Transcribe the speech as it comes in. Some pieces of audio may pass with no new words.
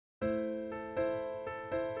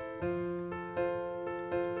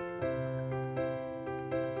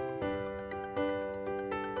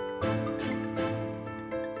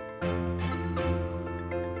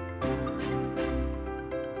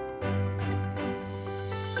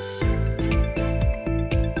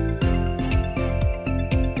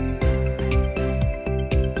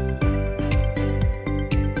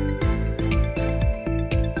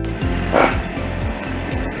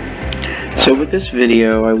with this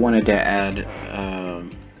video, I wanted to add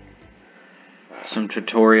some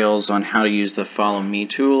tutorials on how to use the Follow Me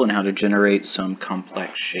tool and how to generate some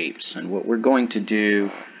complex shapes. And what we're going to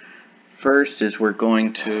do first is we're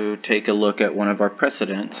going to take a look at one of our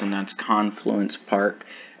precedents, and that's Confluence Park.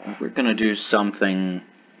 And we're going to do something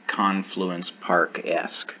Confluence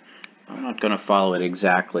Park-esque. I'm not going to follow it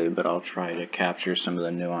exactly, but I'll try to capture some of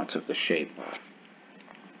the nuance of the shape.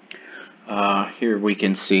 Here we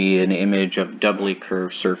can see an image of doubly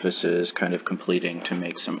curved surfaces kind of completing to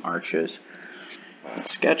make some arches. In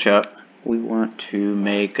SketchUp, we want to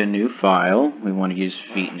make a new file. We want to use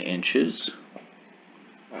feet and inches.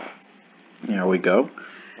 There we go.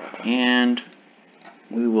 And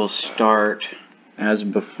we will start, as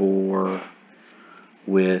before,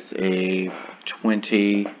 with a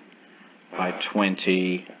 20 by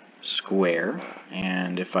 20 square.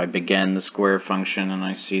 And if I begin the square function and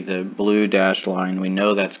I see the blue dashed line, we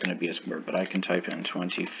know that's going to be a square, but I can type in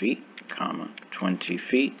 20 feet, comma, 20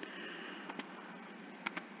 feet.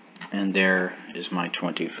 And there is my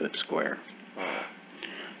 20-foot square.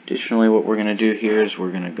 Additionally, what we're going to do here is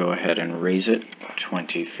we're going to go ahead and raise it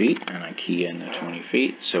 20 feet, and I key in the 20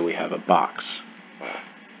 feet, so we have a box.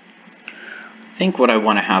 I think what I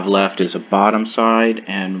want to have left is a bottom side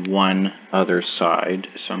and one other side,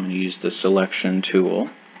 so I'm going to use the selection tool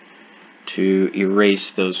to erase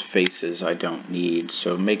those faces I don't need.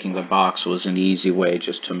 So making the box was an easy way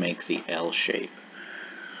just to make the L shape.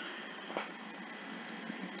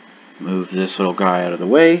 Move this little guy out of the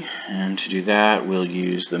way, and to do that we'll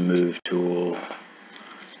use the move tool,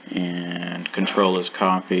 and control is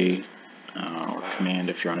copy, or command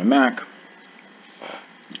if you're on a Mac.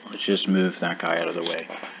 Let's just move that guy out of the way.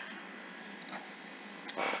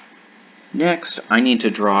 Next, I need to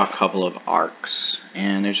draw a couple of arcs,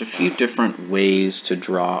 and there's a few different ways to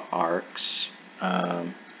draw arcs.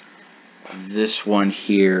 This one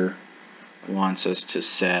here wants us to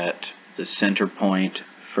set the center point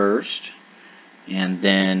first, and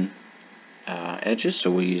then edges,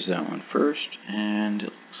 so we'll use that one first. And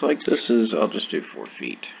it looks like this is, I'll just do 4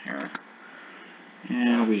 feet here.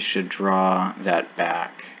 And we should draw that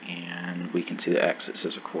back, and we can see the axis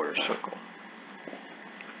is a quarter circle.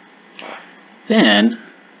 Then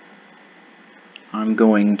I'm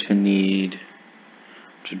going to need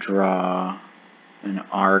to draw an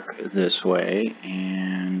arc this way,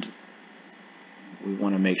 and we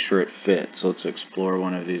want to make sure it fits. Let's explore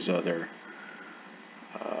one of these other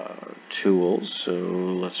tools. So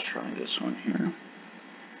let's try this one here.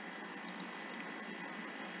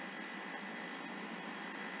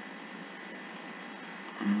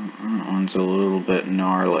 That one's a little bit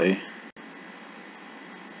gnarly.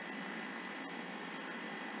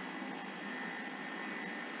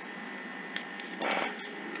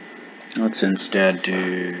 Let's instead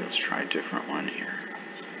let's try a different one here.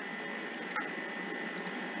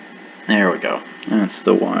 There we go. That's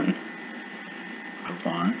the one I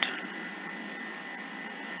want.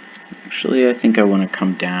 Actually, I think I want to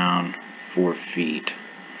come down 4 feet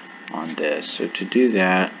on this. So to do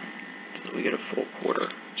that, we get a full quarter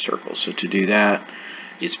circle. So to do that,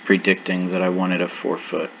 it's predicting that I wanted a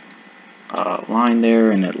 4-foot line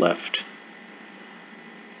there, and it left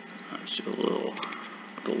a little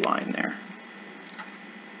line there.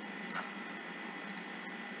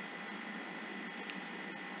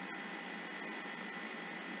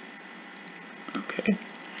 Okay.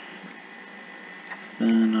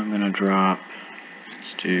 Then I'm going to drop,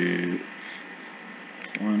 let's do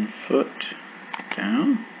 1 foot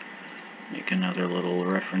down. Make another little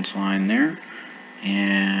reference line there.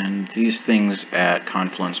 And these things at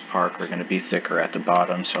Confluence Park are going to be thicker at the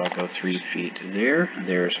bottom, so I'll go 3 feet there.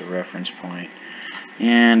 There's a reference point.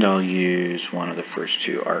 And I'll use one of the first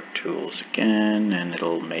 2 arc tools again, and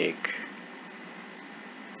it'll make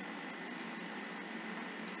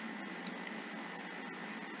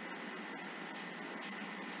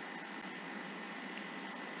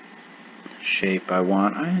the shape I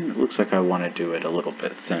want. It looks like I want to do it a little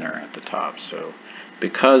bit thinner at the top, so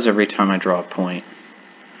because every time I draw a point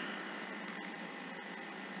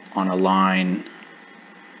on a line,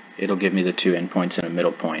 it'll give me the 2 endpoints and a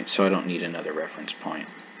middle point, so I don't need another reference point.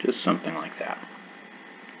 Just something like that.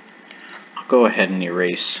 I'll go ahead and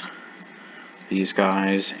erase these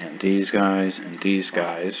guys and these guys and these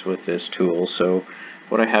guys with this tool. So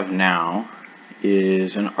what I have now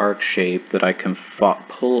is an arc shape that I can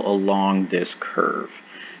pull along this curve.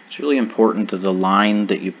 It's really important that the line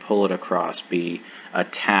that you pull it across be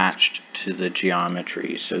attached to the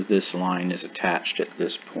geometry. So this line is attached at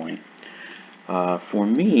this point. For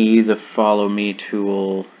me, the Follow Me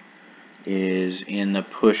tool is in the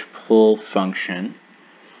push-pull function,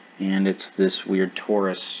 and it's this weird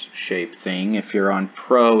torus shape thing. If you're on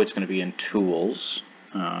Pro, it's going to be in Tools,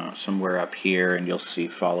 somewhere up here, and you'll see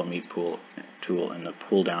Follow Me tool in the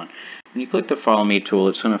pull down. When you click the Follow Me tool,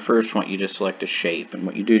 it's going to first want you to select a shape, and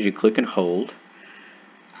what you do is you click and hold.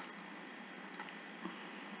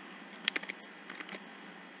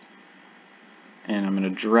 And I'm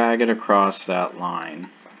going to drag it across that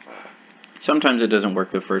line. Sometimes it doesn't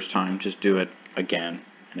work the first time. Just do it again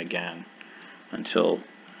and again until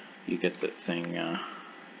you get the thing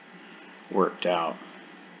worked out.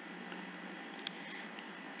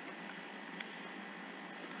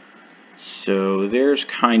 So there's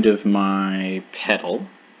kind of my petal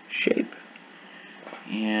shape.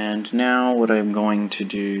 And now what I'm going to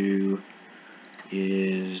do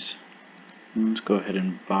is, let's go ahead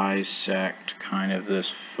and bisect kind of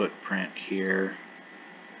this footprint here.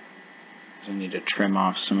 I need to trim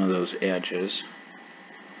off some of those edges.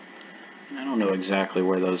 And I don't know exactly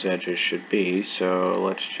where those edges should be, so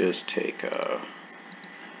let's just take a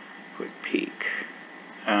quick peek.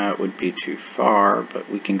 It would be too far, but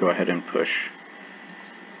we can go ahead and push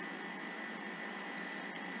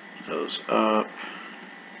those up.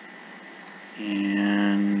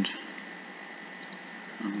 And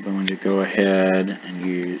I'm going to go ahead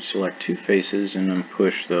and select two faces and then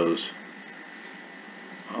push those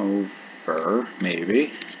over,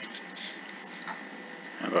 maybe.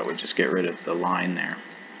 How about we just get rid of the line there?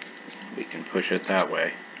 We can push it that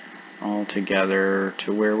way all together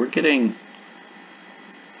to where we're getting,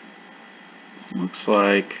 looks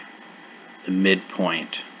like, the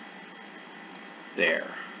midpoint there.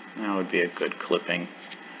 That would be a good clipping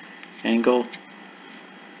angle.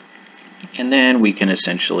 And then we can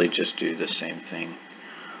essentially just do the same thing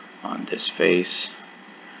on this face.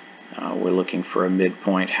 We're looking for a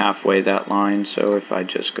midpoint halfway that line, so if I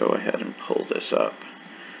just go ahead and pull this up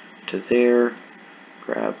to there,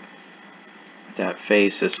 grab that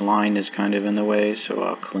face, this line is kind of in the way, so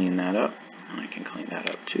I'll clean that up. I can clean that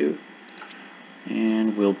up too.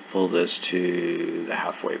 And we'll pull this to the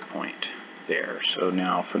halfway point there. So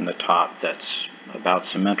now from the top that's about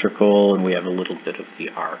symmetrical, and we have a little bit of the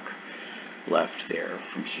arc left there.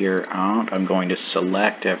 From here out, I'm going to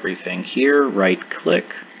select everything here, right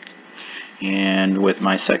click, and with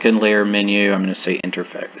my second layer menu, I'm going to say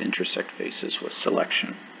intersect faces with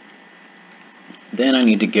selection. Then I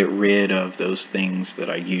need to get rid of those things that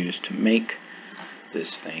I used to make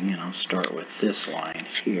this thing, and I'll start with this line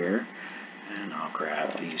here, and I'll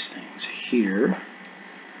grab these things here,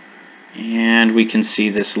 and we can see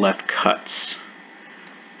this left cuts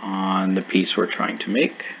on the piece we're trying to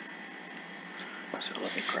make. So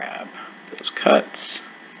let me grab those cuts,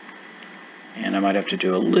 and I might have to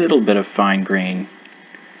do a little bit of fine grain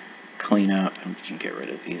cleanup, and we can get rid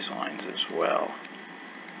of these lines as well.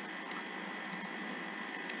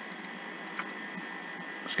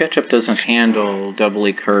 SketchUp doesn't handle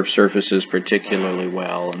doubly curved surfaces particularly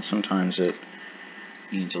well, and sometimes it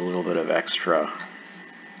needs a little bit of extra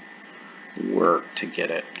work to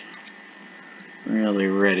get it really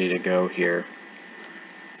ready to go here.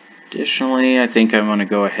 Additionally, I think I'm going to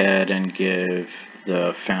go ahead and give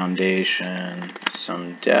the foundation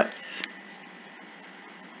some depth.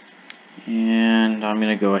 And I'm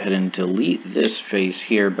going to go ahead and delete this face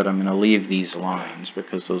here, but I'm going to leave these lines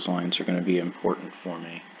because those lines are going to be important for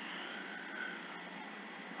me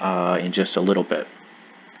in just a little bit.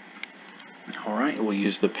 Alright, we'll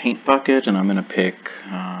use the paint bucket, and I'm going to pick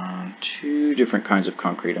two different kinds of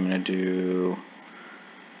concrete. I'm going to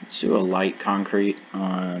let's do a light concrete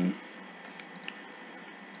on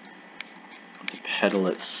the petal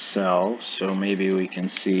itself, so maybe we can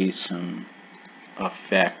see some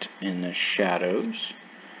effect in the shadows.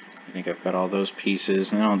 I think I've got all those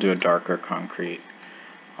pieces, and then I'll do a darker concrete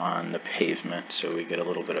on the pavement so we get a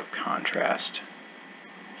little bit of contrast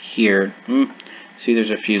here. See,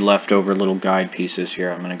 there's a few leftover little guide pieces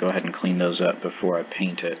here. I'm going to go ahead and clean those up before I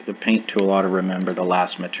paint it. The paint tool ought to remember the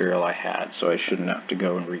last material I had, so I shouldn't have to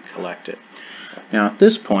go and recollect it. Now at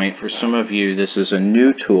this point, for some of you, this is a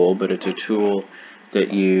new tool, but it's a tool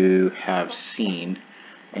that you have seen,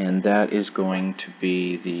 and that is going to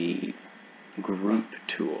be the group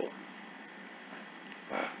tool.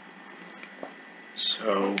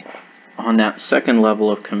 So on that second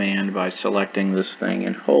level of command, by selecting this thing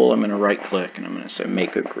in whole, I'm going to right click and I'm going to say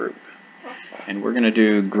make a group. And we're going to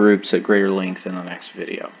do groups at greater length in the next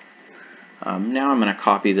video. Now I'm going to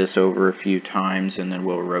copy this over a few times, and then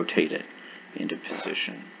we'll rotate it into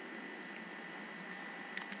position.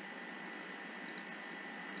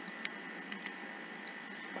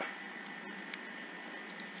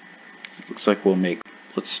 Looks like we'll make,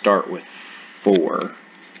 let's start with 4.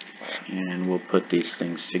 and we'll put these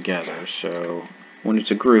things together. So when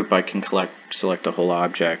it's a group, I can select a whole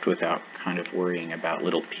object without kind of worrying about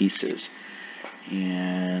little pieces.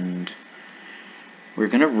 And we're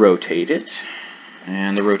going to rotate it,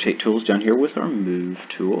 and the rotate tool is down here with our move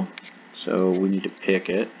tool. So we need to pick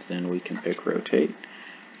it, then we can pick rotate.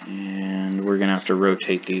 And we're going to have to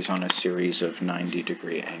rotate these on a series of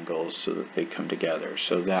 90-degree angles so that they come together.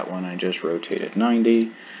 So that one I just rotated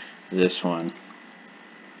 90. This one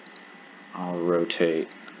I'll rotate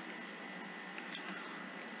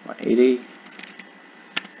 180.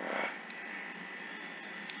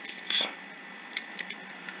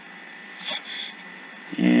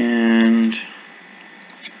 And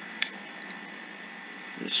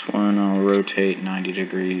this one I'll rotate 90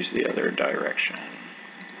 degrees the other direction.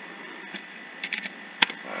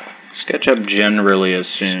 SketchUp generally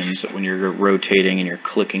assumes that when you're rotating and you're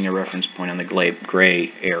clicking a reference point on the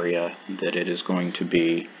gray area that it is going to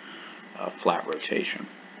be a flat rotation.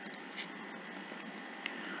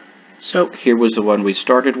 So here was the one we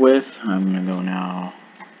started with. I'm going to go now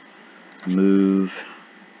move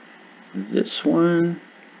this one.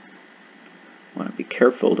 I want to be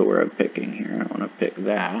careful to where I'm picking here. I want to pick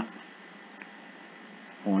that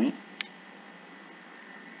point,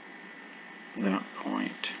 that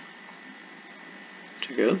point,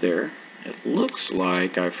 to go there. It looks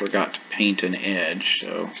like I forgot to paint an edge,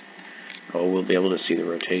 so we'll be able to see the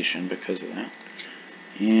rotation because of that.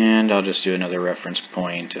 And I'll just do another reference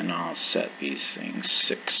point, and I'll set these things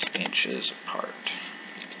 6 inches apart.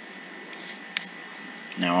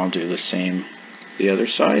 Now I'll do the same the other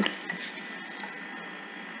side.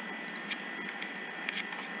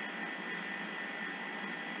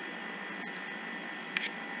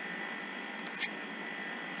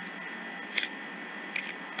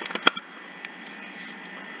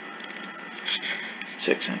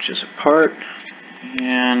 Six inches apart,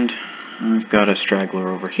 and I've got a straggler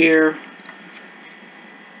over here.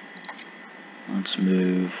 Let's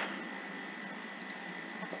move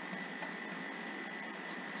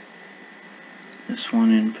this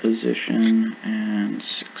one in position and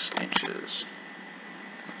 6 inches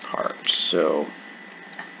apart. So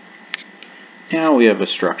now we have a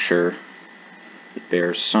structure that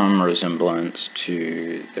bears some resemblance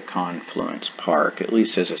to the Confluence Park, at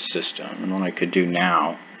least as a system. And what I could do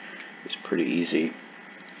now is pretty easy.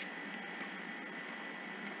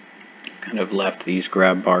 Kind of left these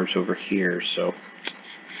grab bars over here, so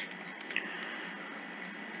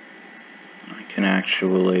I can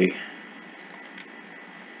actually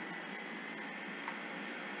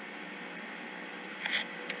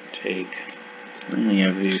take any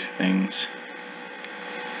of these things .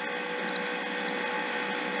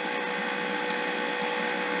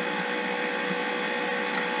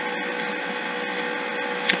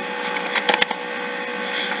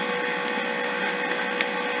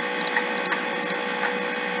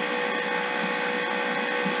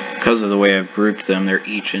 Because of the way I've grouped them, they're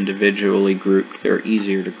each individually grouped. They're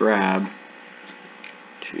easier to grab,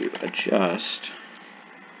 to adjust.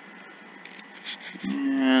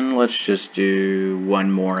 And let's just do one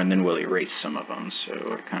more, and then we'll erase some of them, so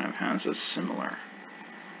it kind of has a similar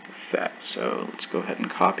effect. So let's go ahead and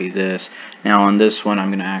copy this. Now on this one, I'm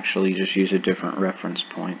going to actually just use a different reference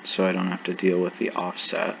point, so I don't have to deal with the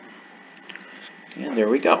offset. And there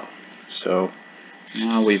we go. So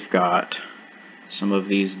now we've got some of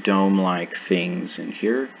these dome-like things in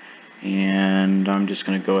here, and I'm just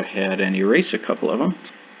going to go ahead and erase a couple of them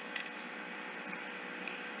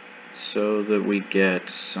so that we get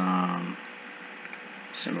some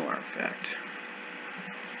similar effect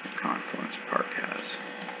that Confluence Park has.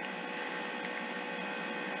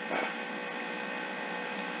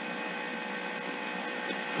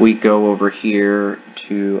 We go over here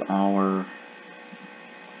to our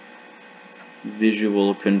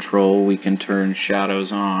visual control. We can turn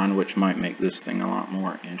shadows on, which might make this thing a lot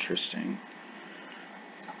more interesting.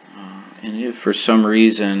 And if for some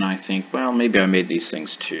reason I think, well, maybe I made these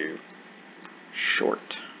things too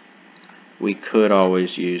short, we could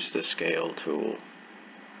always use the scale tool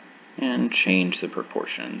and change the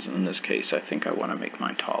proportions. In this case, I think I want to make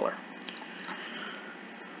mine taller.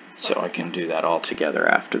 So I can do that all together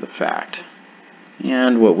after the fact.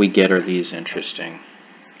 And what we get are these interesting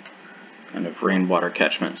kind of rainwater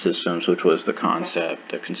catchment systems, which was the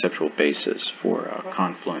concept, the conceptual basis for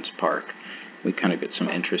Confluence Park. We kind of get some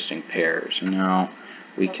interesting pairs. And now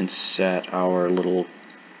we can set our little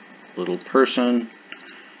person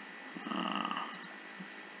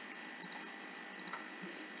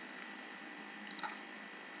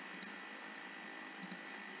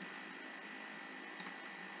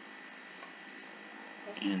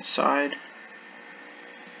inside.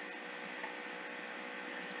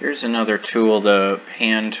 Here's another tool, the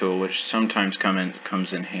pan tool, which sometimes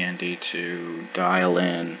comes in handy to dial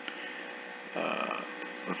in a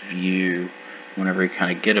view. Whenever you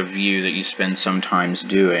kind of get a view that you spend some time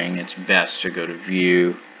doing, it's best to go to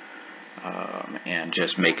View and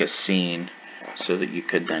just make a scene so that you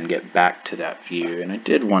could then get back to that view. And I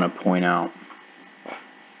did want to point out,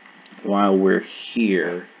 while we're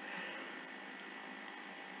here,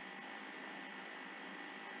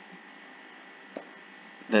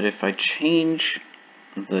 that if I change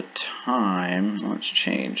the time, let's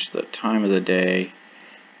change the time of the day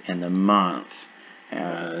and the month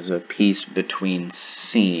as a piece between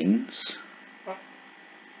scenes.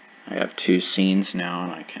 I have two scenes now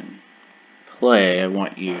and I can play. I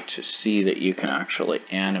want you to see that you can actually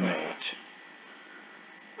animate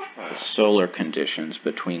the solar conditions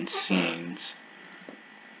between scenes.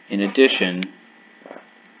 In addition,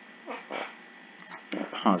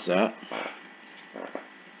 pause that.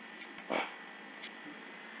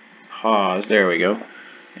 Pause, there we go.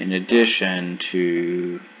 In addition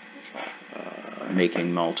to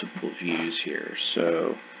making multiple views here.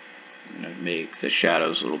 So I'm going to make the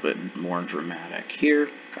shadows a little bit more dramatic here.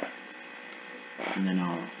 And then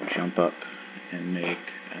I'll jump up and make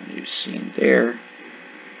a new scene there.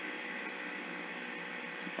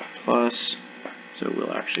 Plus, so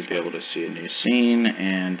we'll actually be able to see a new scene,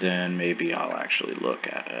 and then maybe I'll actually look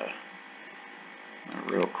at a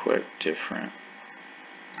real quick different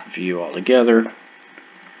view altogether.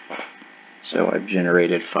 So I've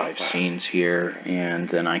generated 5 scenes here, and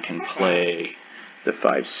then I can play the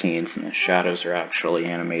 5 scenes, and the shadows are actually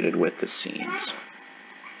animated with the scenes.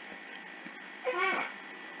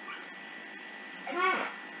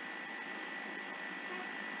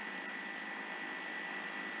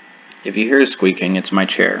 If you hear squeaking, it's my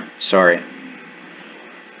chair. Sorry.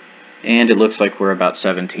 And it looks like we're about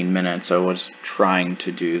 17 minutes. I was trying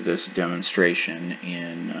to do this demonstration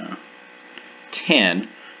in 10,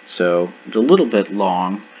 so it's a little bit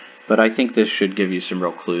long, but I think this should give you some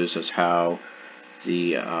real clues as how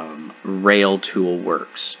the rail tool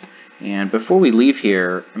works. And before we leave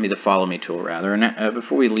here, the follow me tool rather, and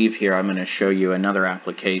before we leave here, I'm going to show you another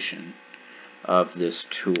application of this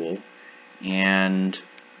tool. And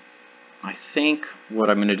I think what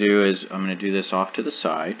I'm going to do is I'm going to do this off to the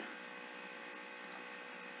side.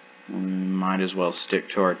 We might as well stick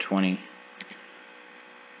to our 20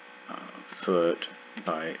 foot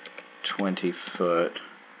by 20 foot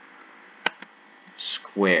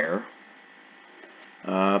square.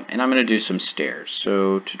 And I'm going to do some stairs.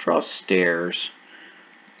 So to draw stairs,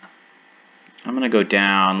 I'm going to go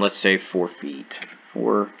down, let's say 4 feet.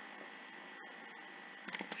 4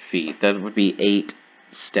 feet. That would be 8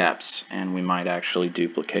 steps, and we might actually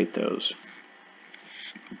duplicate those.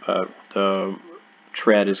 But the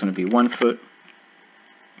tread is going to be 1 foot.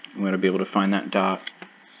 I'm going to be able to find that dot,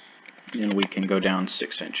 and we can go down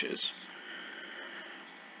 6 inches.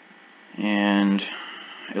 And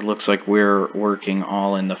it looks like we're working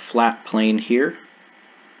all in the flat plane here,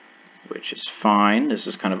 which is fine. This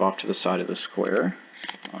is kind of off to the side of the square.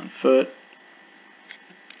 1 foot,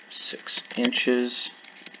 6 inches.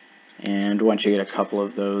 And once you get a couple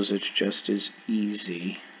of those, it's just as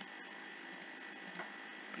easy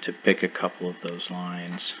to pick a couple of those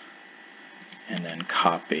lines and then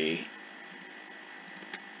copy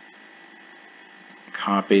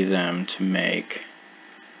them to make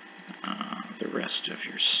the rest of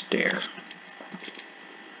your stair.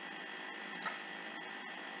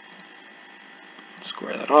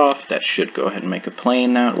 Square that off. That should go ahead and make a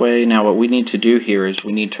plane that way. Now what we need to do here is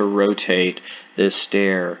we need to rotate this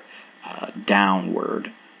stair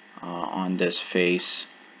downward on this face.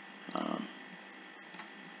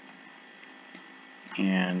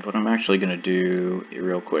 And what I'm actually going to do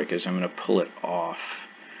real quick is I'm going to pull it off.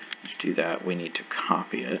 To do that, we need to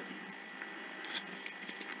copy it.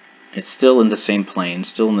 It's still in the same plane,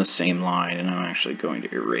 still in the same line, and I'm actually going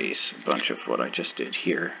to erase a bunch of what I just did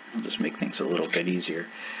here. I'll just make things a little bit easier.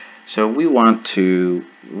 So we want to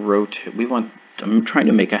rotate, I'm trying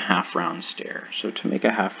to make a half round stair. So to make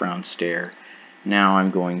a half round stair, now I'm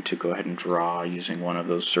going to go ahead and draw using one of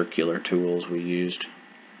those circular tools we used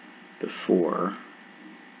before.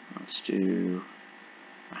 Let's do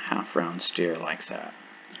a half round stair like that.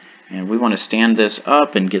 And we want to stand this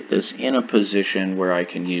up and get this in a position where I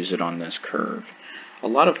can use it on this curve. A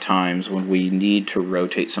lot of times when we need to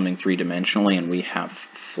rotate something three-dimensionally and we have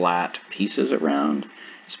flat pieces around,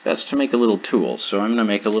 it's best to make a little tool. So I'm going to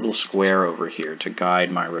make a little square over here to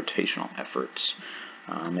guide my rotational efforts.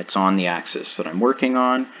 It's on the axis that I'm working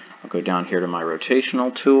on. I'll go down here to my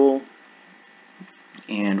rotational tool,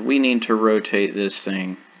 and we need to rotate this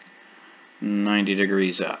thing 90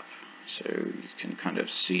 degrees up. So you can kind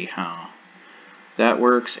of see how that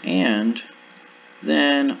works. And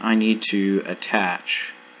then I need to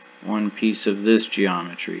attach one piece of this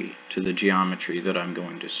geometry to the geometry that I'm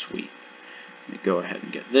going to sweep. Let me go ahead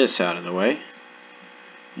and get this out of the way.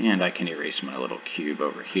 And I can erase my little cube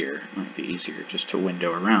over here. It might be easier just to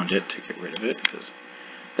window around it to get rid of it, because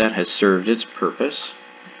that has served its purpose.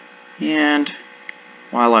 And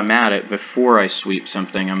while I'm at it, before I sweep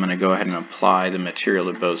something, I'm going to go ahead and apply the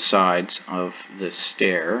material to both sides of this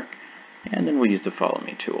stair. And then we'll use the Follow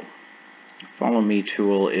Me tool. The Follow Me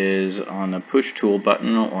tool is on the Push Tool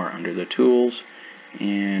button or under the Tools,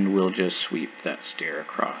 and we'll just sweep that stair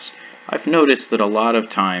across. I've noticed that a lot of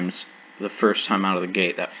times, the first time out of the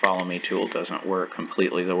gate, that Follow Me tool doesn't work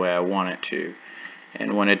completely the way I want it to.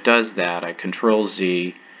 And when it does that, I Control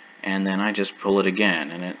Z, and then I just pull it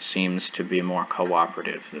again, and it seems to be more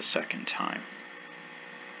cooperative the second time.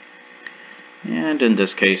 And in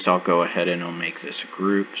this case, I'll go ahead and I'll make this a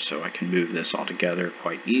group so I can move this all together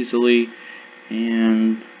quite easily.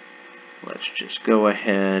 And let's just go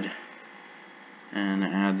ahead and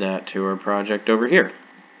add that to our project over here.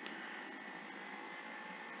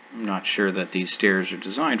 I'm not sure that these stairs are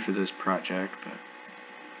designed for this project, but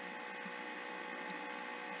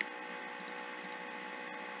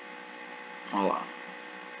voila.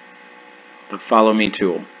 The Follow Me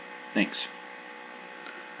tool. Thanks.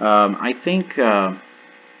 I think that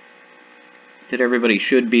everybody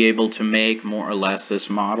should be able to make more or less this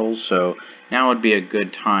model, so now would be a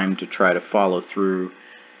good time to try to follow through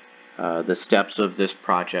the steps of this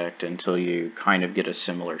project until you kind of get a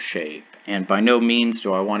similar shape. And by no means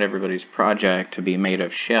do I want everybody's project to be made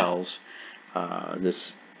of shells.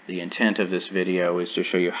 The intent of this video is to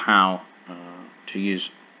show you how to use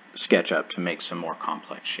SketchUp to make some more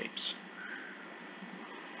complex shapes.